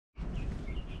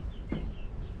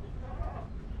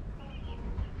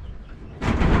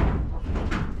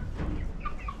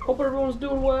Hope everyone's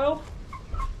doing well.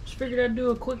 Just figured I'd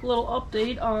do a quick little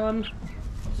update on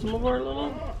some of our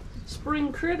little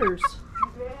spring critters.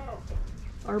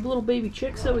 Our little baby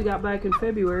chicks that we got back in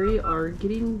February are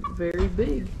getting very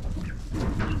big.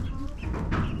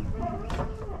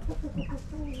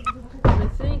 And I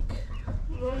think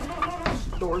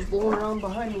door's blowing around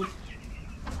behind me.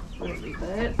 I don't need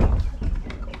that.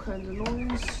 All kinds of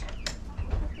noise.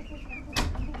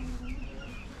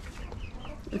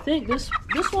 I think this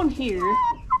one here,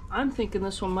 I'm thinking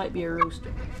this one might be a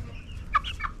rooster.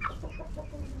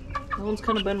 That one's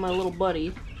kind of been my little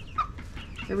buddy.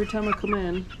 Every time I come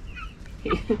in,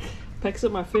 he pecks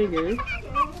at my finger.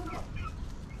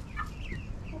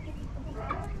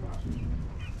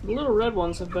 The little red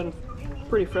ones have been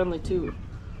pretty friendly too.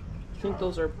 I think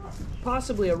those are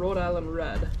possibly a Rhode Island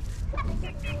red.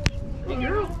 Hey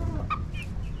girl,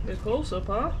 get close up,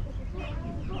 huh?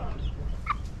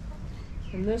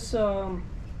 And this, of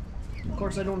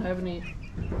course I don't have any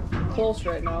close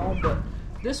right now, but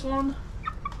this one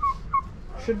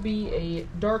should be a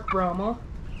dark Brahma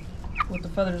with the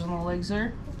feathers on the legs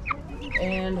there.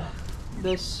 And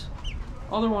this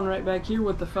other one right back here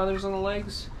with the feathers on the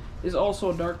legs is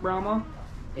also a dark Brahma.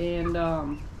 And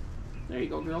there you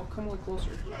go, girl, come a little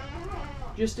closer.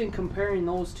 Just in comparing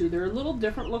those two, they're a little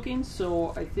different looking,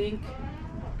 so I think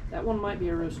that one might be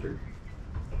a rooster.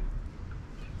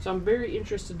 So I'm very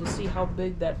interested to see how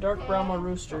big that dark Brahma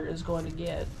rooster is going to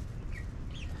get,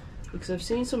 because I've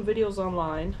seen some videos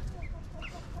online.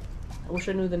 I wish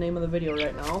I knew the name of the video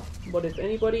right now, but if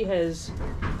anybody has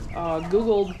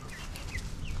Googled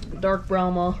dark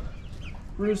Brahma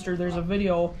rooster, there's a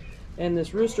video, and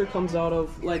this rooster comes out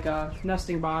of like a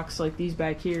nesting box like these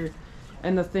back here,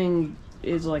 and the thing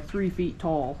is like 3 feet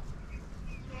tall.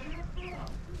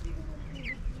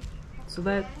 So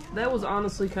that was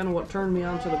honestly kind of what turned me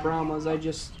on to the Brahmas. I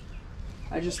just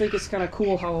think it's kind of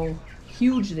cool how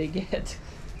huge they get.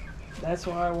 That's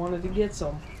why I wanted to get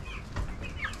some.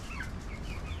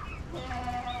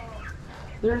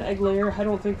 They're an egg layer. I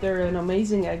don't think they're an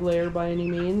amazing egg layer by any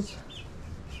means,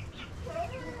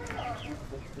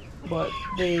 but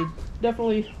they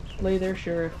definitely lay their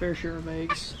fair share of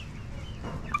eggs.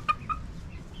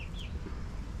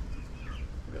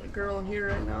 Got a girl in here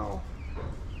right now,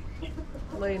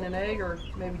 laying an egg, or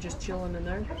maybe just chilling in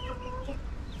there.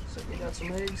 So we got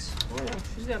some eggs. Oh yeah,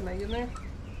 she's got an egg in there.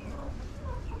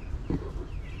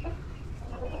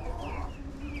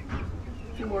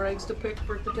 A few more eggs to pick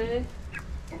for today.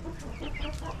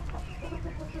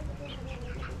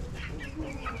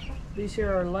 These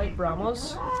here are light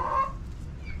Brahmas.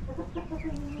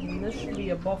 And this should be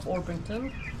a Buff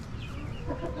Orpington.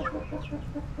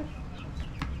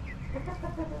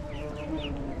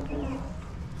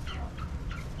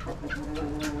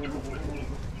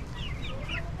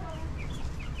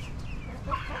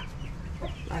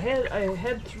 I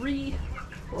had three,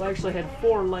 well actually I had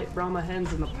 4 light Brahma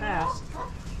hens in the past.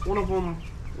 One of them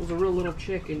was a real little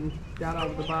chick and got out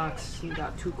of the box and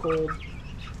got too cold.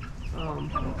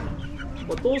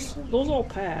 But those all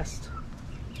passed.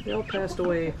 They all passed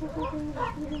away.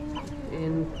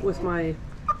 And with my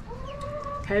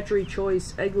hatchery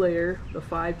choice egg layer, the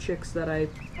 5 chicks that I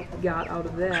got out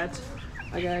of that,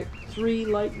 I got 3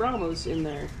 light Brahmas in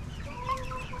there.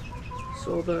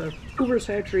 So the Hoover's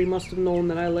hatchery must have known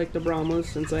that I liked the Brahmas,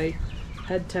 since I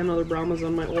had 10 other Brahmas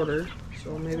on my order.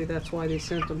 So maybe that's why they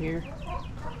sent them here.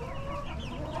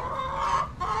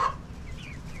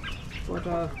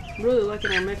 But really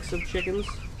liking our mix of chickens.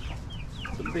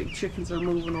 The big chickens are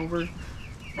moving over,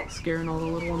 scaring all the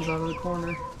little ones out of the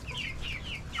corner.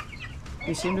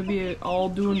 They seem to be all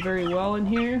doing very well in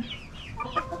here.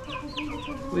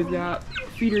 We've got a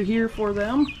feeder here for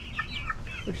them,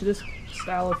 which this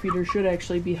style of feeder should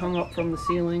actually be hung up from the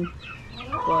ceiling,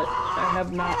 but I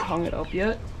have not hung it up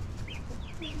yet.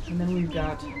 And then we've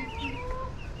got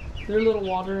their little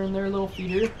water and their little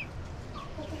feeder.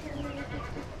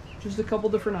 Just a couple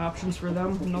different options for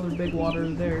them. Another big water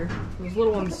there. Those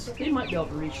little ones, they might be able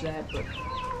to reach that, but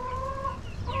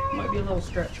it might be a little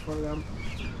stretch for them.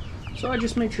 So I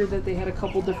just made sure that they had a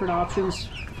couple different options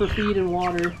for feed and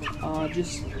water,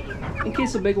 just in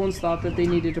case the big ones thought that they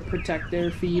needed to protect their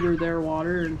feed or their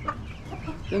water, and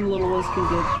then the little ones can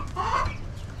get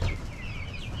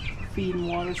feed and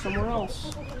water somewhere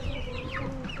else.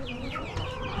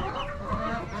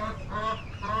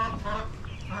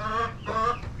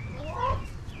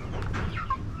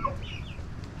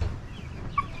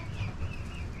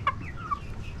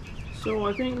 So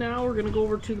I think now we're gonna go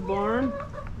over to the barn,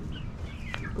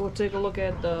 go take a look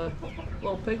at the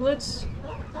little piglets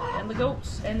and the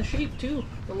goats and the sheep too,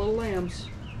 the little lambs.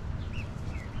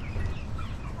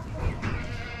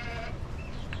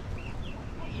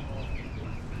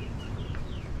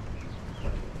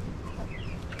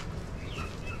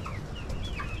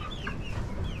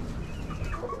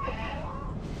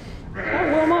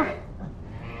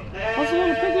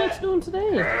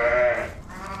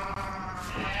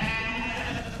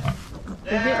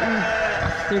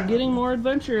 They're getting more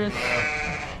adventurous.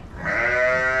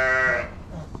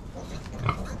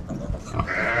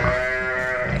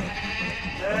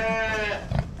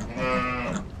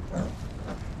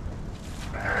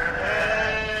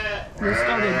 They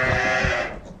started,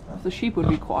 if the sheep would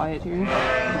be quiet here,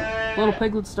 little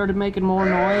piglets started making more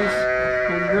noise,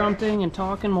 and grunting and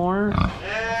talking more.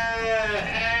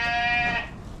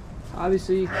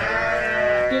 Obviously,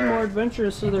 getting more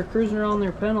adventurous, so they're cruising around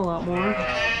their pen a lot more.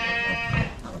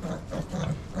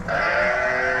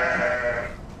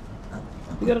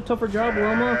 You got a tougher job,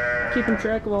 Wilma, keeping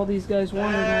track of all these guys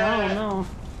wandering around now.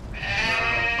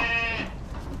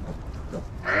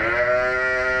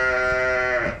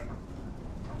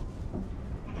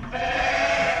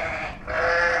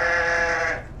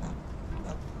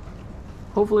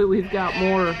 Hopefully we've got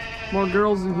more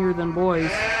girls in here than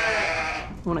boys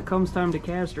when it comes time to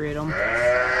castrate them.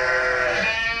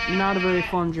 Not a very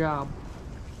fun job.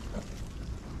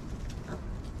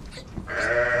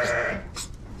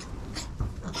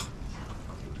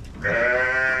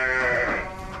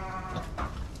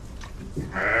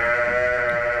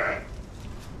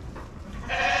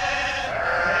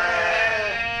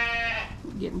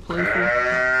 Getting playful.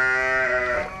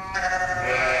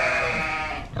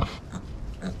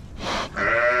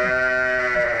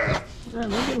 Yeah,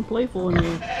 they're getting playful in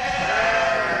here.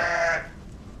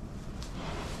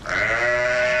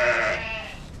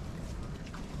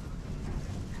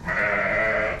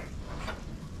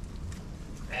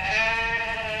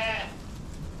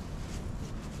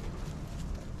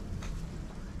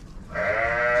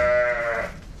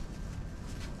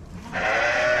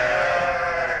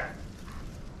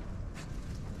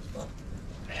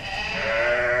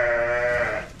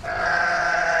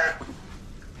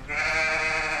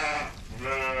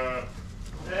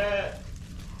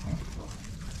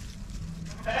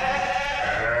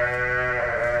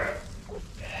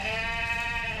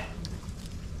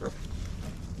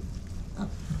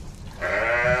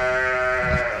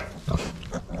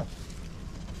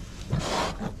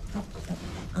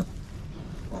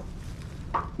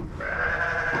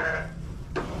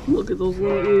 Look at those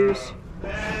little ears.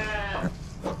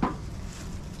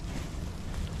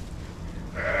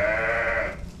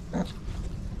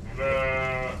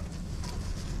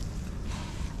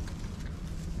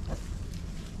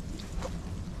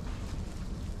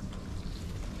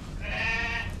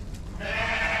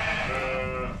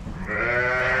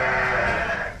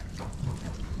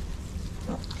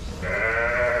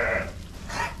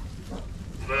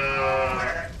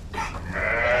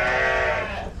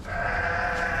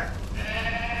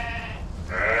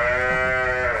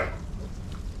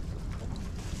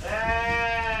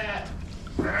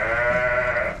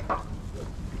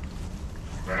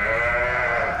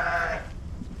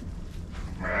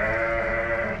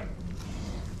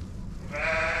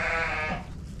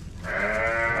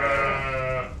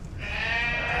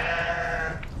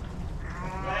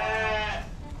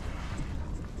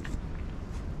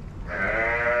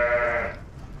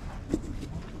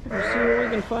 Let's see what we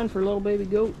can find for little baby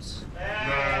goats.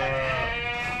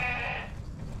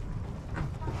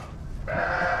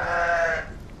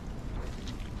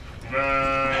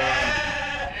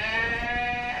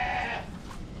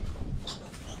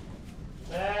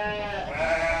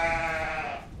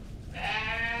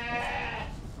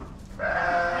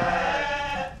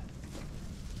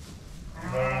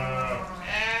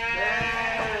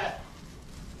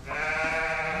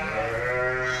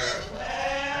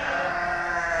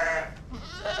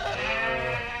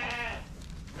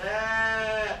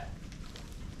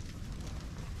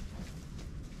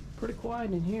 Pretty quiet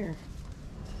in here.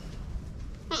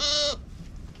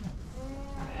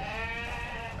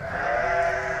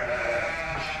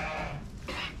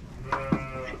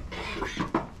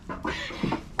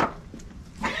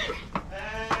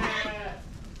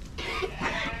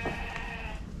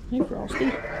 Hey,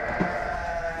 Frosty.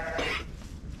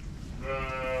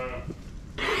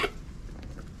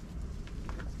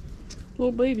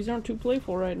 Little babies aren't too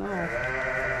playful right now.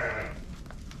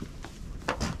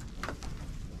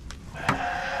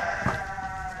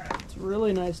 It's a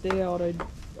really nice day out.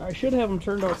 I should have them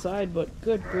turned outside, but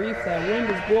good grief, that wind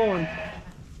is blowing.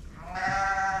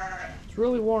 It's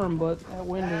really warm, but that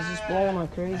wind is just blowing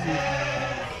like crazy.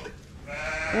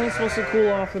 And it's supposed to cool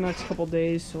off the next couple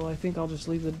days, so I think I'll just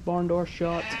leave the barn door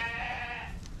shut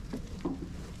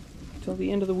till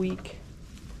the end of the week.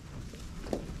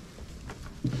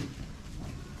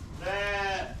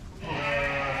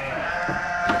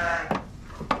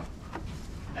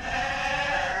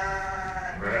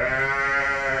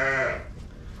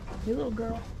 Hey, little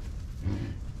girl.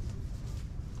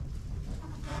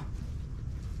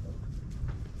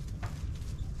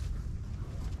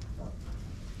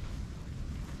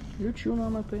 You're chewing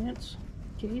on my pants,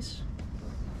 Case.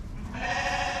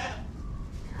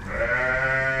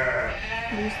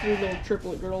 These three little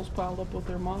triplet girls piled up with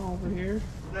their mom over here.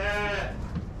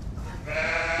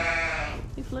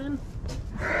 Hey, Flynn.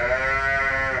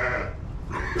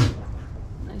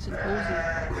 Nice and cozy.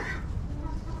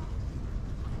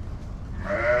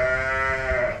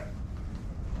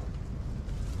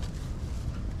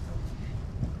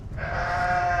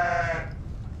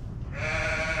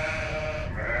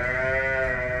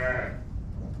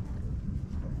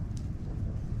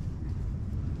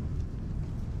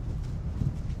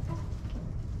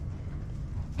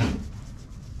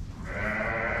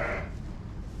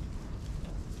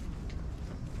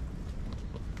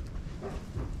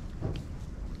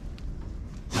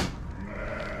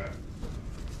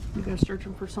 You guys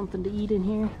searching for something to eat in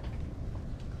here?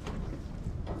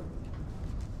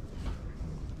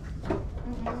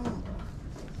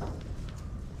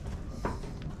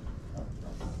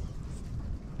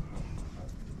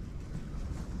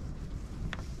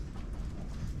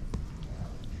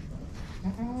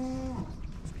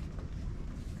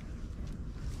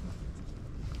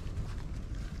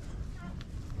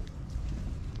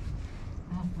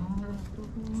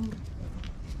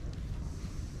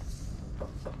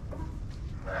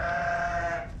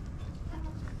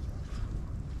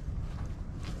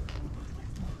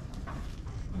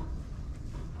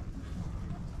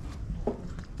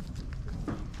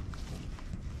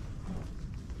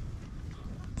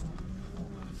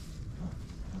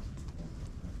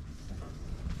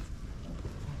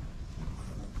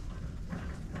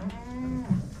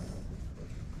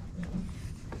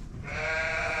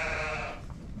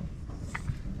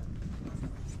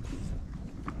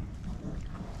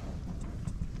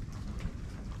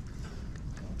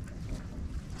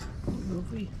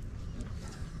 Goofy.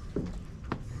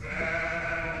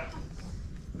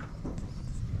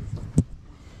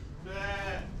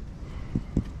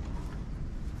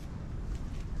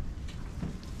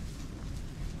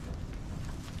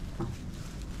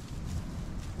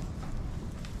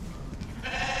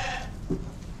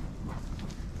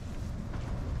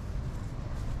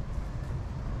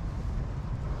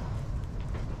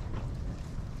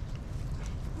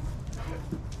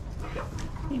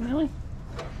 Hey, Millie.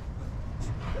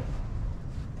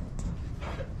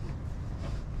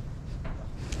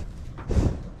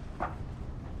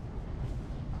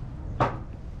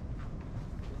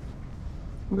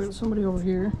 There's somebody over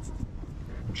here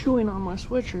chewing on my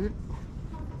sweatshirt.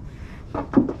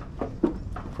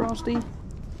 Frosty,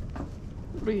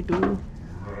 what are you doing?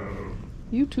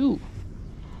 You too.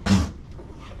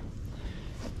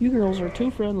 You girls are too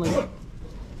friendly.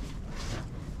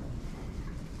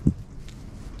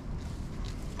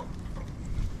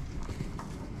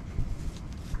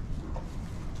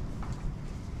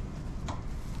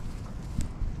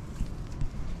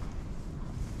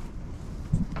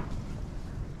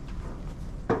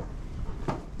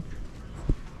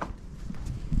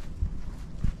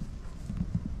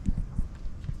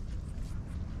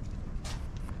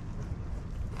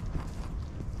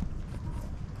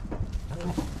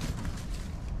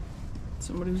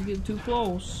 Somebody's getting too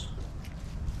close.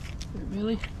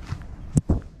 Really?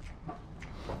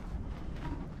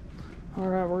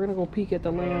 Alright, we're gonna go peek at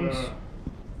the lambs.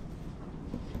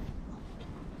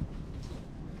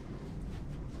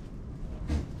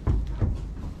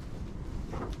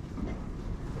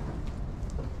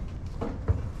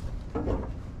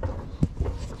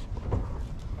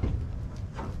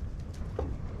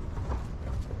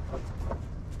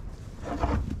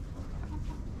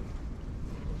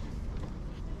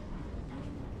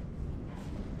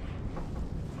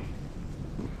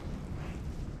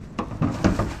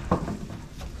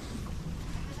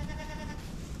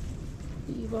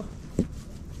 Eva,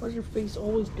 why's your face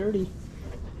always dirty?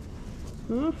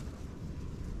 Huh?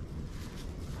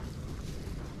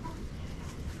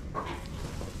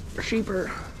 Sheep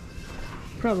are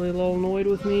probably a little annoyed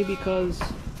with me because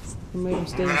I made them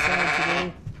stay inside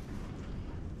today.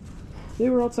 They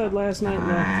were outside last night and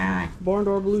the barn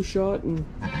door blew shut and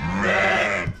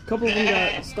a couple of them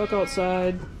got stuck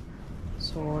outside.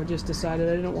 So I just decided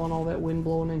I didn't want all that wind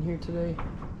blowing in here today.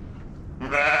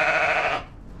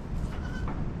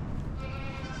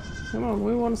 Come on,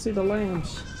 we want to see the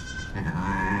lambs.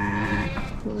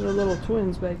 Those are little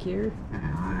twins back here.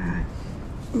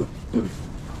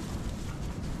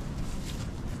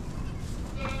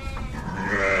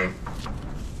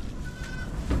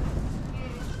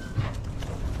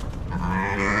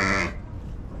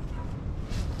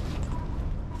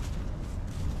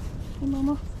 Hey,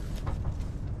 Mama.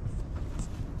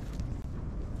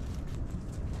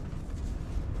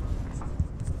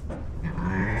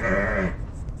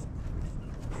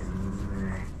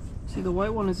 See, the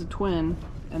white one is a twin,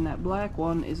 and that black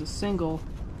one is a single,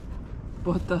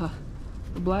 but the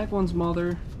black one's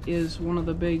mother is one of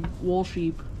the big wool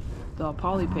sheep, the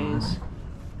polypays.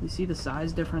 You see the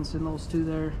size difference in those two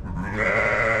there.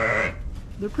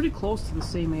 They're pretty close to the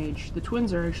same age. The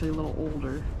twins are actually a little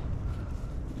older.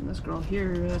 And this girl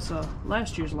here, that's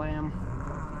last year's lamb.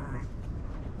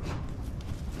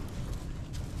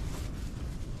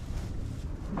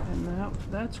 And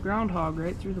that's groundhog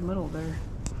right through the middle there.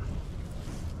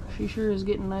 She sure is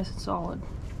getting nice and solid.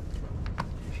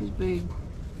 She's big.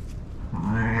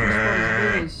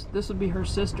 This would be her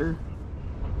sister.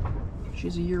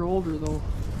 She's a year older though.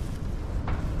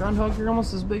 Groundhog, you're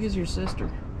almost as big as your sister.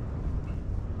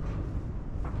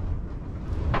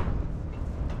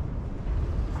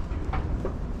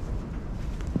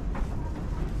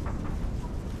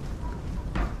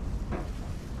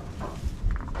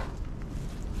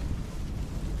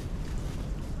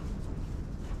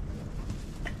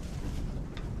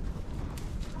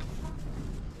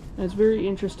 And it's very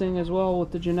interesting as well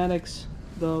with the genetics.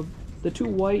 The two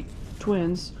white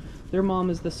twins, their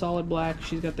mom is the solid black.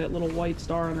 She's got that little white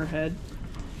star on her head.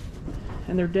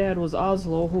 And their dad was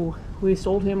Oslo, who we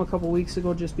sold him a couple weeks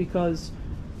ago just because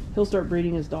he'll start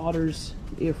breeding his daughters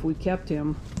if we kept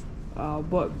him.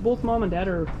 But both mom and dad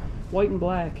are white and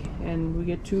black, and we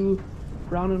get two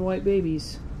brown and white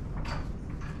babies.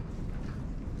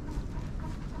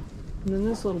 And then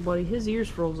this little buddy, his ears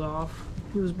froze off.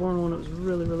 He was born when it was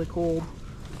really, really cold.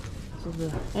 So the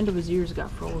end of his ears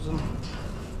got frozen.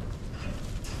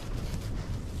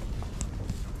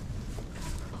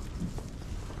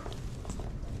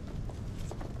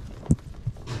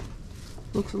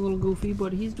 Looks a little goofy,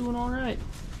 but he's doing all right.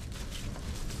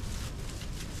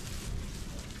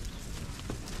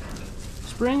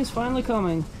 Spring is finally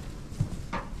coming.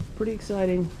 Pretty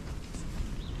exciting.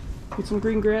 Get some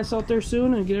green grass out there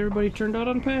soon and get everybody turned out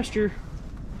on pasture.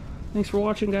 Thanks for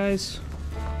watching, guys.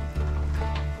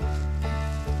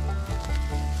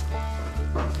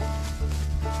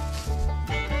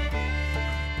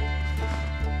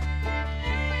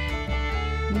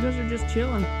 You guys are just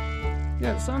chilling. You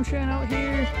got sunshine out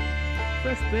here,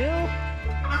 fresh bale.